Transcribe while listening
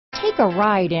Take a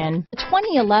ride in the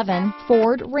 2011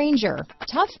 Ford Ranger.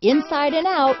 Tough inside and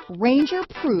out, Ranger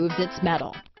proves its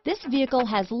mettle. This vehicle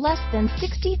has less than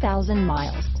 60,000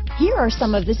 miles. Here are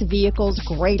some of this vehicle's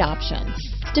great options: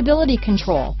 stability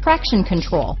control, traction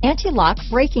control, anti-lock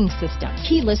braking system,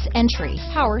 keyless entry,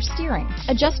 power steering,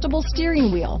 adjustable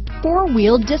steering wheel,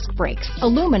 four-wheel disc brakes,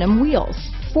 aluminum wheels,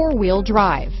 four-wheel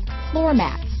drive, floor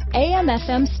mats,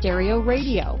 AM/FM stereo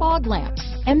radio, fog lamps,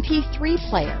 MP3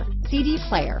 player, CD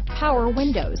player, power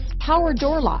windows, power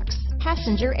door locks,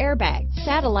 passenger airbag,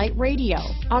 satellite radio,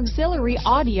 auxiliary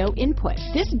audio input.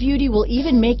 This beauty will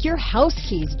even make your house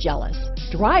keys jealous.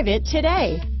 Drive it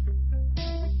today.